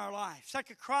in our life.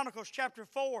 2 Chronicles chapter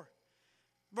 4,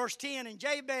 verse 10, and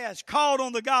Jabez called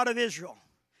on the God of Israel,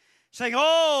 saying,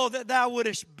 oh, that thou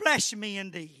wouldest bless me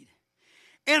indeed,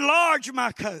 enlarge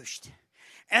my coast,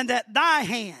 and that thy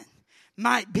hand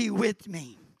might be with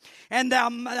me, and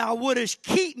thou wouldest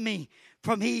keep me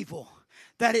from evil,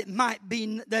 that it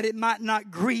might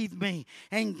not grieve me.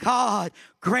 And God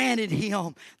granted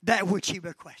him that which he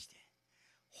requested.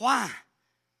 Why?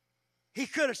 He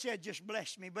could have said, just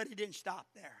bless me, but he didn't stop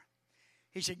there.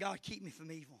 He said, God, keep me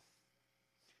from evil.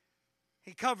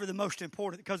 He covered the most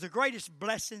important, because the greatest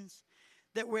blessings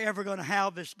that we're ever going to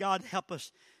have is God help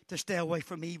us to stay away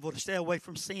from evil, to stay away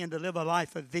from sin, to live a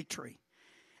life of victory.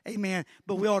 Amen.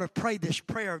 But we ought to pray this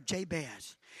prayer of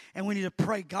Jabez. And we need to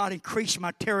pray, God, increase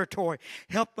my territory.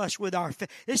 Help us with our faith.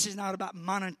 This is not about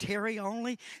monetary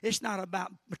only. It's not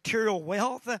about material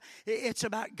wealth. It's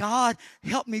about, God,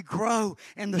 help me grow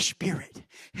in the Spirit.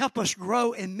 Help us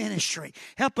grow in ministry.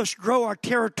 Help us grow our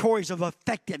territories of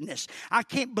effectiveness. I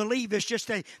can't believe it's just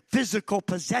a physical,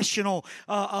 possessional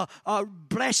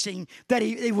blessing that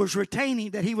he was retaining,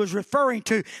 that he was referring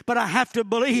to. But I have to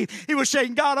believe he was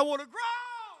saying, God, I want to grow.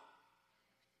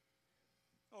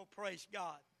 Oh, praise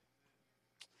God.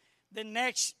 Then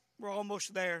next, we're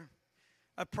almost there,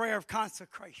 a prayer of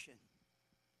consecration.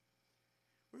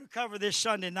 We'll cover this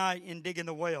Sunday night in digging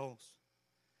the wells.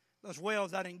 Those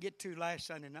wells I didn't get to last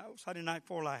Sunday night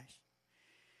before last.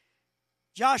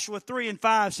 Joshua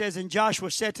 3:5 says, and Joshua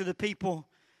said to the people,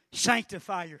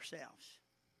 sanctify yourselves,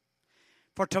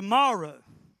 for tomorrow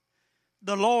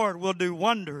the Lord will do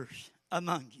wonders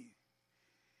among you.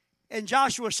 And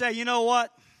Joshua said, you know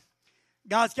what?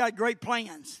 God's got great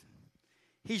plans.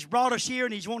 He's brought us here,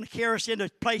 and he's wanting to carry us into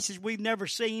places we've never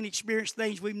seen, experienced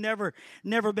things we've never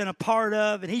been a part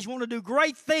of. And he's wanting to do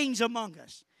great things among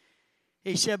us.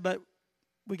 He said, but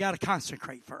we got to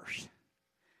consecrate first.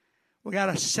 We got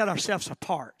to set ourselves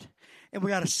apart. And we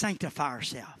got to sanctify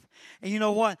ourselves. And you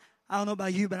know what? I don't know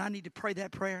about you, but I need to pray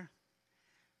that prayer.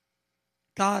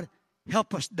 God,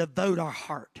 help us devote our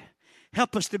heart.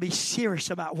 Help us to be serious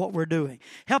about what we're doing.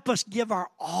 Help us give our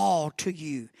all to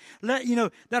you. Let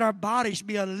that our bodies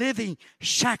be a living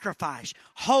sacrifice,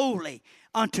 holy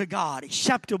unto God,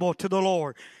 acceptable to the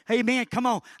Lord. Amen. Come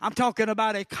on. I'm talking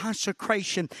about a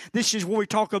consecration. This is where we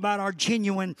talk about our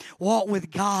genuine walk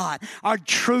with God, our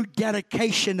true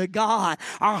dedication to God,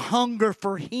 our hunger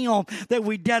for Him, that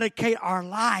we dedicate our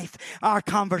life, our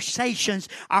conversations,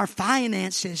 our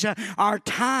finances, our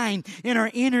time and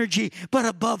our energy, but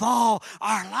above all,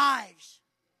 our lives.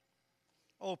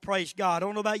 Oh, praise God. I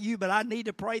don't know about you, but I need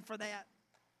to pray for that.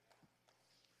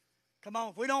 Come on,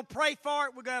 if we don't pray for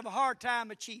it, we're going to have a hard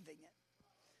time achieving it.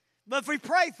 But if we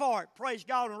pray for it, praise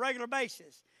God, on a regular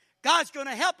basis, God's going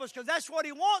to help us, because that's what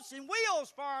He wants and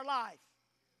wills for our life.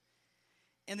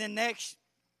 And then next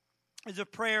is a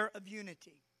prayer of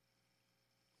unity.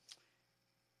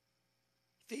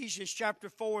 Ephesians chapter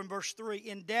 4 and verse 3,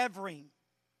 endeavoring,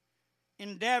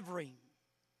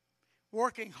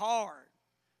 working hard,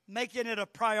 making it a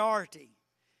priority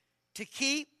to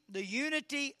keep the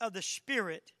unity of the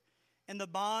Spirit and the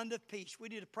bond of peace. We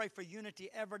need to pray for unity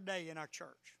every day in our church.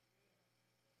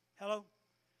 Hello?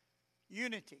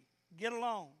 Unity. Get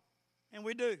along. And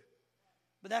we do.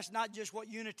 But that's not just what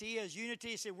unity is.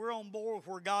 Unity is that we're on board with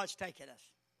where God's taking us.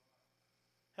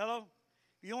 Hello?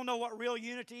 You don't know what real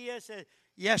unity is?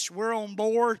 Yes, we're on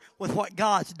board with what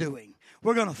God's doing.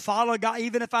 We're going to follow God.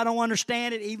 Even if I don't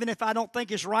understand it, even if I don't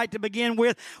think it's right to begin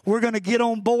with, we're going to get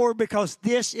on board, because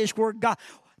this is where God...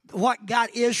 What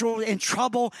got Israel in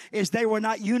trouble is they were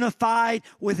not unified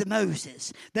with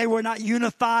Moses. They were not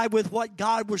unified with what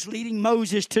God was leading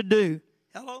Moses to do.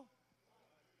 Hello?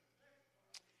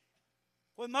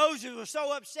 When Moses was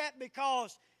so upset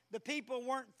because the people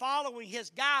weren't following his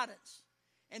guidance,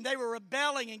 and they were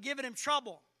rebelling and giving him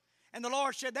trouble. And the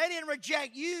Lord said, they didn't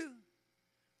reject you.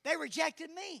 They rejected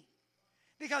me.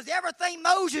 Because everything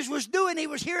Moses was doing, he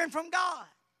was hearing from God.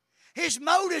 His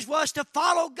motive was to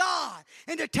follow God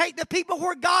and to take the people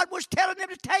where God was telling them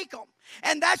to take them.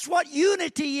 And that's what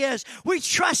unity is. We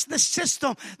trust the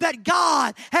system that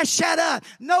God has set up.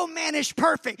 No man is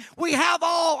perfect. We have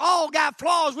all got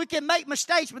flaws. We can make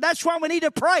mistakes, but that's why we need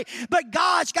to pray. But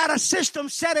God's got a system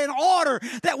set in order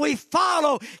that we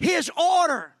follow His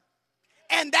order.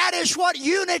 And that is what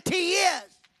unity is.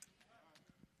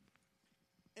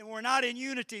 And we're not in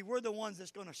unity. We're the ones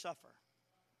that's going to suffer.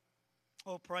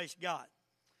 Oh, praise God.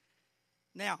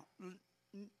 Now,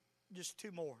 just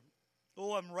two more.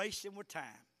 Oh, I'm racing with time.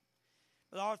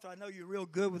 But Arthur, I know you're real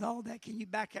good with all that. Can you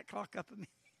back that clock up a minute?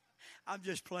 I'm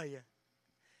just playing.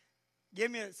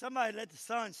 Somebody let the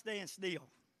sun stand still.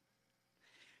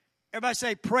 Everybody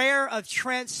say, prayer of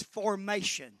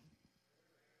transformation.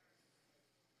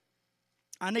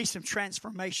 I need some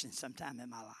transformation sometime in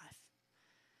my life.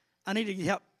 I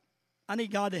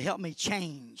need God to help me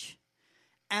change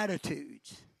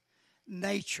attitudes,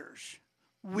 natures,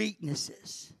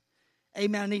 weaknesses.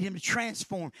 Amen. I need Him to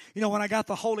transform. You know, when I got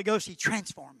the Holy Ghost, He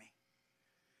transformed me.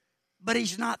 But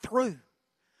He's not through.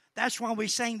 That's why we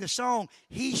sang the song,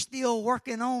 He's still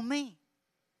working on me.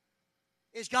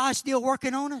 Is God still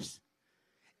working on us?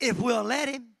 If we'll let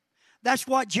Him. That's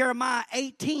what Jeremiah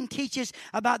 18 teaches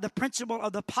about the principle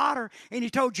of the potter. And He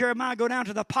told Jeremiah, go down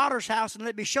to the potter's house and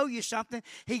let me show you something.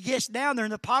 He gets down there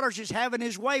and the potter's just having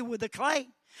his way with the clay.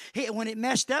 When it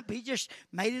messed up, he just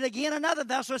made it again another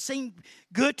vessel. It seemed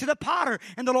good to the potter.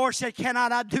 And the Lord said,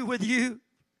 cannot I do with you?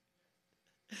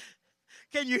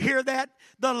 Can you hear that?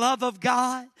 The love of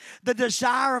God, the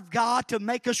desire of God to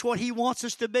make us what He wants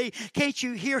us to be. Can't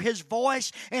you hear His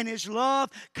voice and His love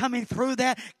coming through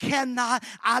that? Cannot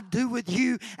I do with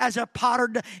you as a potter?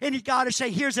 And God is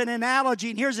saying, here's an analogy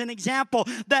and here's an example.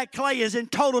 That clay is in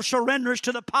total surrenderance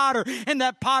to the potter, and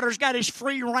that potter's got his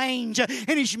free range and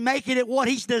he's making it what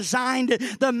He's designed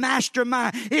it, the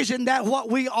mastermind. Isn't that what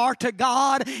we are to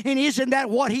God? And isn't that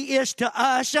what He is to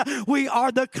us? We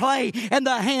are the clay in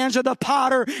the hands of the potter.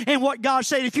 And what God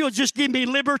said, if you'll just give me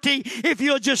liberty, if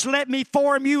you'll just let me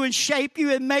form you and shape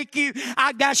you and make you,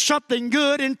 I got something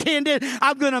good intended.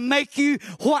 I'm going to make you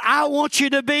what I want you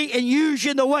to be and use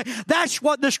you in the way. That's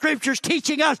what the Scripture's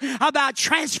teaching us about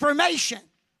transformation.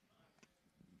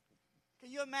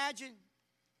 Can you imagine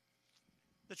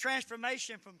the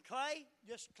transformation from clay,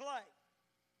 just clay,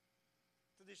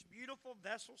 to this beautiful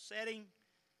vessel setting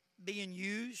being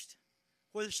used,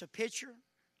 whether it's a pitcher,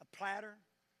 a platter,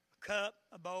 cup,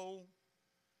 a bowl.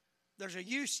 There's a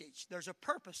usage. There's a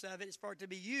purpose of it. It's for it to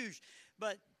be used.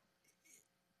 But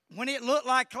when it looked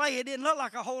like clay, it didn't look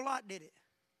like a whole lot, did it?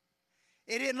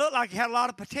 It didn't look like it had a lot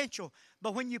of potential.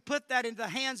 But when you put that in the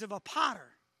hands of a potter,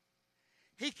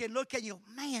 he can look at you,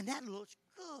 man, that looks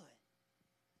good.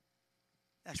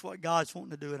 That's what God's wanting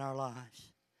to do in our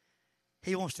lives.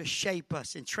 He wants to shape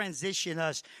us and transition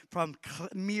us from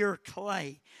mere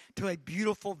clay to a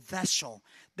beautiful vessel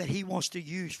that He wants to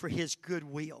use for His good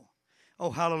will.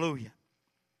 Oh, hallelujah.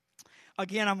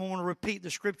 Again, I'm going to repeat the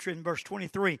scripture in verse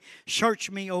 23. Search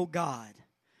me, O God.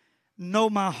 Know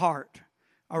my heart.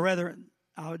 Or rather,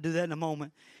 I'll do that in a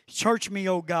moment. Search me,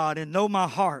 O God, and know my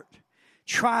heart.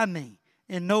 Try me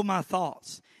and know my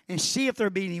thoughts. And see if there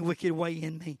be any wicked way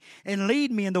in me. And lead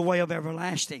me in the way of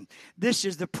everlasting. This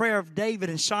is the prayer of David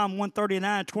in Psalm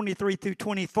 139, 23 through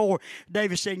 24.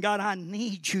 David saying, God, I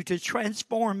need you to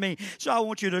transform me. So I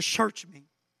want you to search me.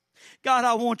 God,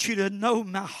 I want you to know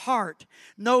my heart.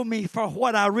 Know me for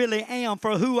what I really am,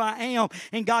 for who I am.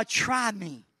 And God, try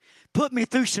me. Put me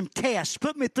through some tests.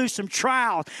 Put me through some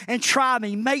trials and try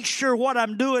me. Make sure what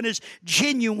I'm doing is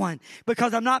genuine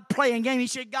because I'm not playing games. He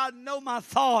said, God, know my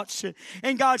thoughts.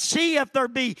 And God, see if there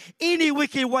be any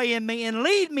wicked way in me and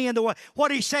lead me in the way.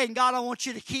 What He's saying, God, I want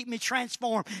you to keep me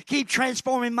transformed. Keep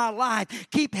transforming my life.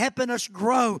 Keep helping us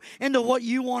grow into what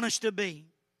you want us to be.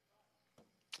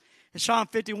 In Psalm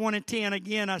 51 and 10,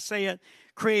 again, I say it,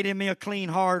 create in me a clean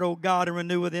heart, O God, and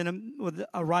renew with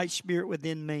a right spirit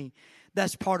within me.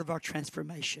 That's part of our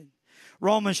transformation.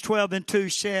 Romans 12 and 2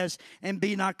 says, and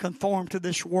be not conformed to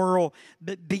this world,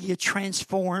 but be ye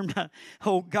transformed.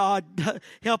 Oh God,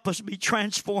 help us be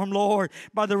transformed, Lord,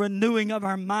 by the renewing of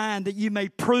our mind, that you may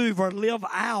prove or live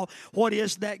out what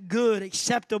is that good,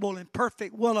 acceptable, and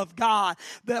perfect will of God.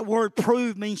 That word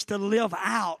prove means to live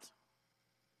out.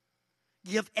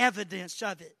 Give evidence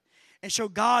of it. And so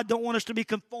God don't want us to be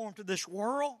conformed to this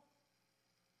world.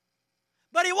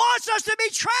 But He wants us to be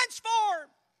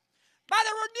transformed by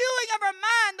the renewing of our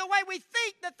mind, the way we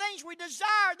think, the things we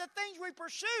desire, the things we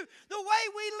pursue, the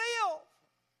way we live.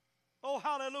 Oh,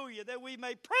 hallelujah, that we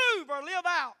may prove or live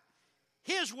out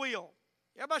His will.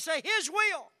 Everybody say His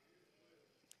will.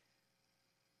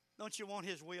 Don't you want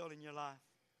His will in your life?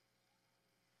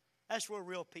 That's where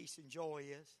real peace and joy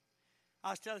is.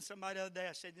 I was telling somebody the other day,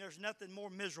 I said, there's nothing more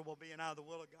miserable being out of the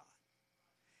will of God.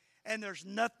 And there's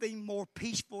nothing more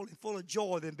peaceful and full of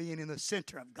joy than being in the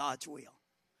center of God's will.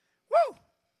 Woo!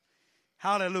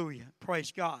 Hallelujah.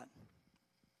 Praise God.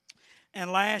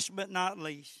 And last but not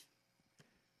least,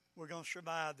 we're going to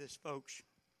survive this, folks.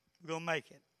 We're going to make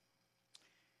it.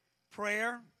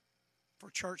 Prayer for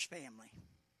church family.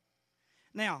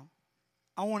 Now,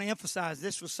 I want to emphasize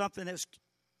this was something that was,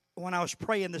 when I was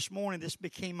praying this morning, this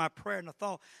became my prayer, and I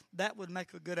thought that would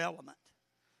make a good element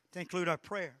to include our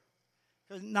prayer.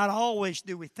 Because not always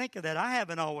do we think of that. I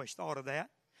haven't always thought of that.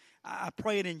 I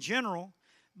pray it in general,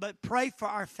 but pray for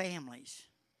our families.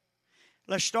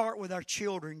 Let's start with our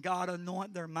children. God,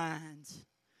 anoint their minds.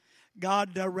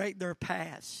 God, direct their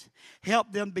paths.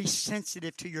 Help them be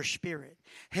sensitive to your Spirit.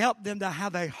 Help them to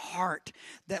have a heart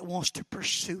that wants to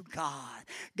pursue God.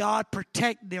 God,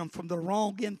 protect them from the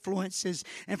wrong influences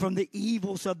and from the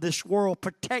evils of this world.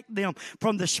 Protect them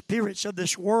from the spirits of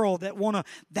this world that want to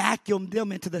vacuum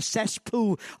them into the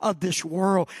cesspool of this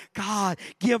world. God,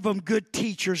 give them good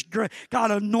teachers.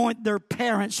 God, anoint their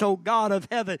parents, oh God of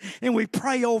heaven. And we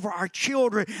pray over our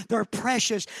children. They're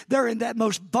precious. They're in that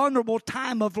most vulnerable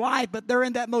time of life, but they're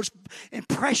in that most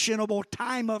impressionable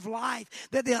time of life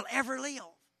that they'll ever live.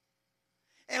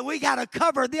 And we got to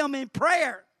cover them in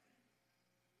prayer.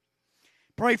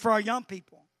 Pray for our young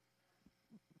people.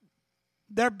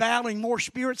 They're battling more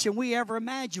spirits than we ever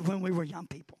imagined when we were young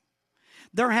people.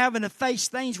 They're having to face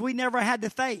things we never had to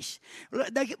face.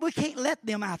 We can't let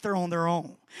them out there on their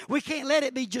own. We can't let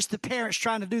it be just the parents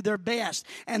trying to do their best,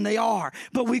 and they are.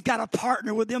 But we've got to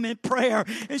partner with them in prayer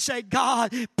and say,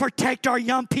 God, protect our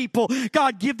young people.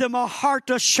 God, give them a heart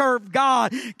to serve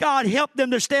God. God, help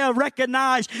them to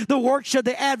recognize the works of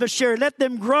the adversary. Let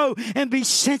them grow and be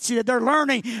sensitive. They're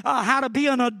learning how to be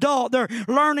an adult. They're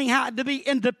learning how to be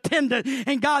independent.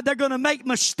 And God, they're going to make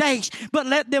mistakes, but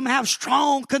let them have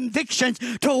strong convictions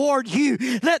toward you.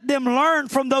 Let them learn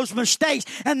from those mistakes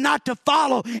and not to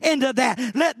follow into that.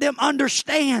 Let them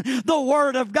understand the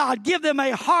Word of God. Give them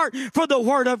a heart for the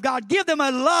Word of God. Give them a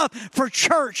love for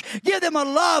church. Give them a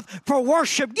love for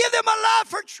worship. Give them a love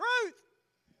for truth.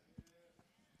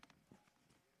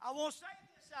 I won't say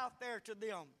this out there to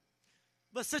them,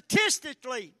 but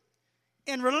statistically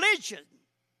in religion,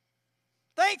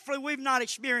 thankfully we've not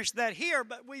experienced that here,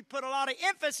 but we put a lot of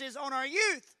emphasis on our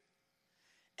youth.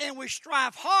 And we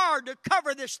strive hard to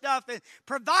cover this stuff and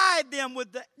provide them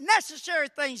with the necessary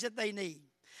things that they need.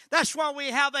 That's why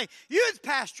we have a youth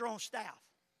pastor on staff,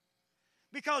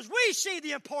 because we see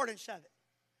the importance of it.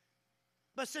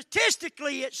 But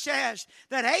statistically it says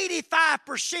that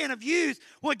 85% of youth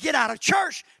will get out of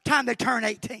church time they turn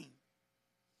 18.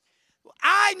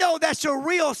 I know that's a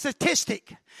real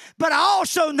statistic, but I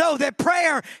also know that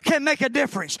prayer can make a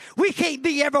difference. We can't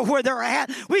be everywhere they're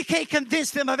at. We can't convince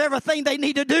them of everything they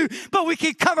need to do, but we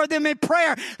can cover them in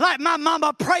prayer. Like my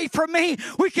mama prayed for me,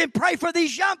 we can pray for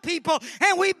these young people,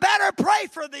 and we better pray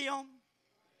for them.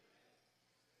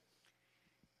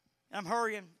 I'm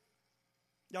hurrying.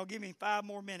 Y'all give me 5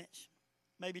 more minutes,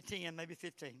 maybe 10, maybe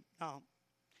 15. No.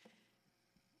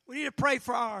 We need to pray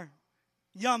for our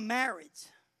young marrieds.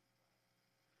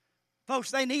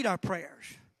 Folks, they need our prayers.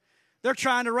 They're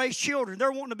trying to raise children.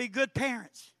 They're wanting to be good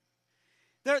parents.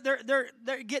 They're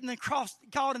getting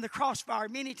caught in the crossfire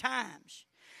many times.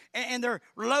 And they're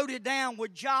loaded down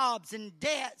with jobs and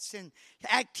debts and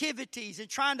activities and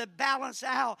trying to balance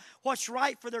out what's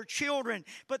right for their children.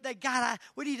 But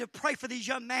we need to pray for these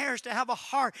young marrieds to have a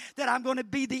heart that I'm going to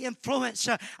be the influence.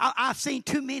 I've seen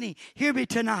too many, hear me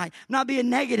tonight, I'm not being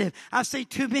negative. I've seen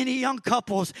too many young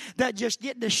couples that just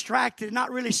get distracted and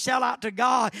not really sell out to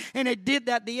God. And they did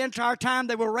that the entire time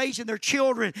they were raising their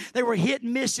children. They were hit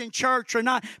and miss in church or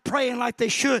not praying like they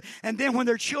should. And then when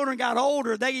their children got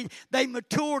older, they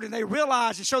matured and they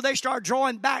realized, and so they start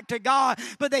drawing back to God,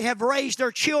 but they have raised their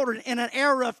children in an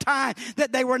era of time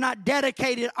that they were not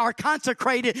dedicated or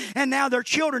consecrated, and now their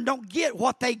children don't get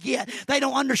what they get. They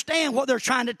don't understand what they're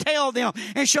trying to tell them,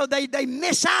 and so they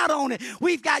miss out on it.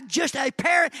 A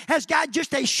parent has got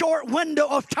just a short window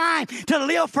of time to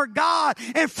live for God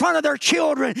in front of their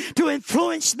children, to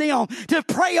influence them, to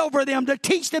pray over them, to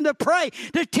teach them to pray,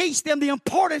 to teach them the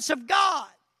importance of God.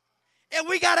 And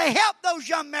we got to help those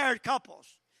young married couples.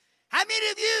 How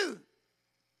many of you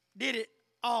did it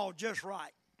all just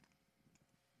right?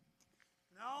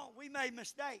 No, we made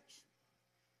mistakes.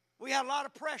 We had a lot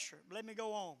of pressure. Let me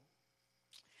go on.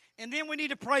 And then we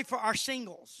need to pray for our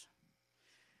singles.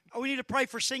 We need to pray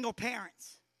for single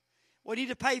parents. We need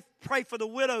to pray for the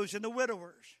widows and the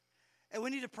widowers. And we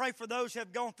need to pray for those who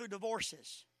have gone through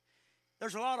divorces.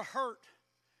 There's a lot of hurt.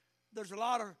 There's a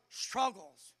lot of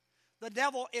struggles. The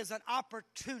devil is an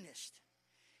opportunist.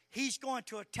 He's going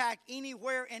to attack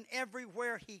anywhere and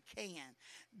everywhere he can.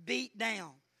 Beat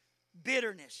down,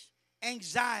 bitterness,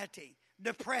 anxiety,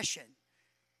 depression,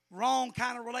 wrong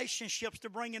kind of relationships to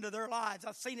bring into their lives.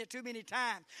 I've seen it too many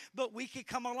times. But we can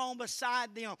come along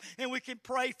beside them and we can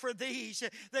pray for these,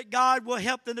 that God will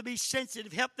help them to be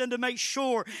sensitive, help them to make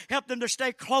sure, help them to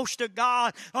stay close to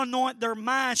God, anoint their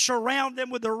minds, surround them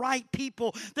with the right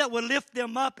people that will lift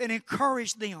them up and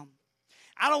encourage them.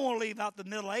 I don't want to leave out the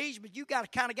middle age, but you got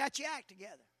your act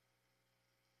together.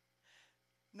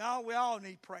 No, we all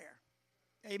need prayer.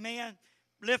 Amen.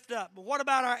 lift up. But what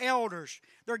about our elders?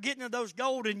 They're getting to those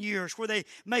golden years where they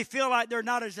may feel like they're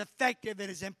not as effective and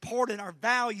as important or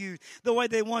valued the way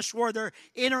they once were. They're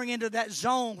entering into that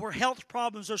zone where health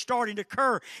problems are starting to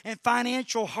occur and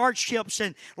financial hardships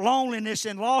and loneliness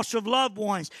and loss of loved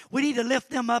ones. We need to lift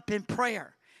them up in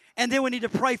prayer. And then we need to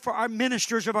pray for our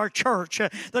ministers of our church.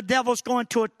 The devil's going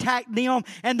to attack them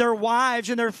and their wives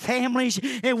and their families.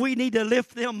 And we need to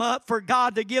lift them up for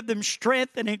God to give them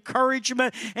strength and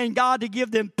encouragement. And God to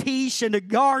give them peace and to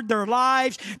guard their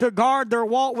lives, to guard their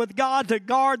walk with God, to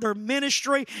guard their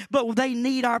ministry. But they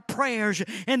need our prayers.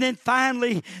 And then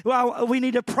finally, we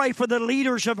need to pray for the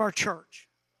leaders of our church.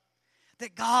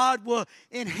 That God will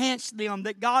enhance them,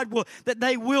 that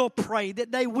they will pray,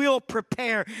 that they will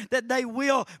prepare, that they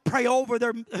will pray over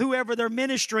whoever they're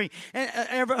ministering,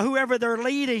 and whoever they're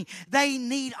leading. They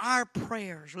need our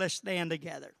prayers. Let's stand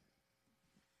together.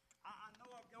 I know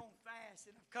I've gone fast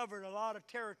and I've covered a lot of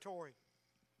territory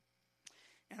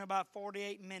in about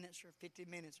 48 minutes or 50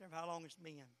 minutes, or how long it's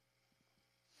been.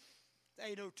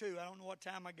 It's 8:02. I don't know what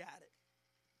time I got it.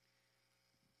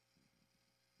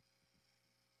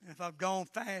 And if I've gone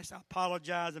fast, I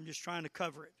apologize. I'm just trying to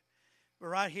cover it. But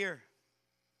right here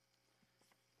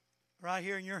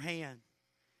in your hand.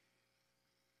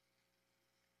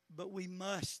 But we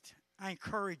must, I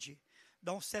encourage you,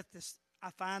 don't set this. I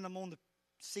find them on the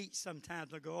seat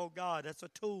sometimes. I go, oh God, that's a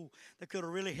tool that could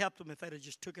have really helped them if they'd have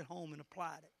just took it home and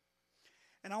applied it.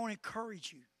 And I want to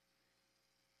encourage you.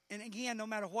 And again, no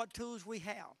matter what tools we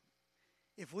have,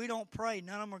 if we don't pray,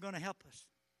 none of them are going to help us.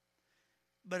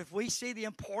 But if we see the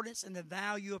importance and the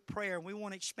value of prayer, and we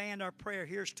want to expand our prayer,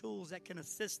 here's tools that can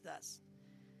assist us.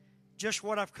 Just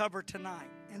what I've covered tonight.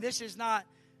 And this is not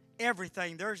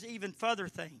everything. There's even further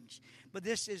things. But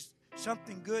this is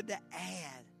something good to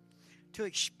add, to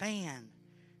expand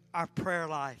our prayer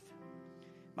life.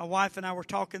 My wife and I were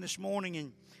talking this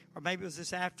morning, or maybe it was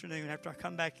this afternoon after I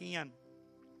come back in.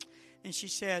 And she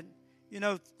said,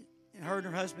 her and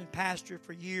her husband pastored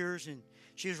for years, and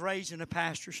she was raised in a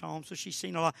pastor's home, so she's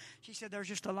seen a lot. She said there's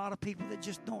just a lot of people that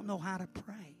just don't know how to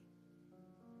pray.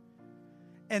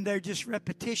 And they're just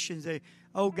repetitions.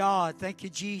 Oh God, thank you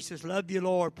Jesus, love you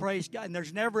Lord, praise God. And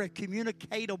there's never a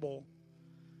communicatable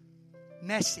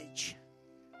message.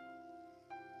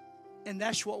 And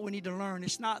that's what we need to learn.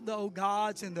 It's not the oh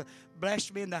gods and the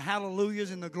blessed be and the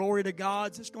hallelujahs and the glory to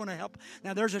gods that's going to help.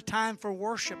 Now, there's a time for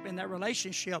worship in that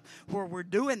relationship where we're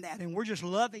doing that and we're just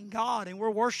loving God and we're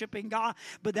worshiping God.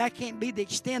 But that can't be the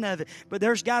extent of it. But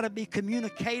there's got to be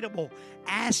communicatable,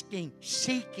 asking,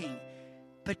 seeking,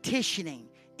 petitioning,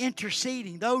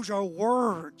 interceding. Those are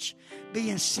words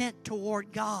being sent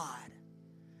toward God.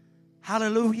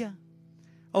 Hallelujah.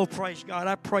 Oh, praise God.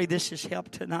 I pray this has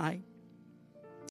helped tonight.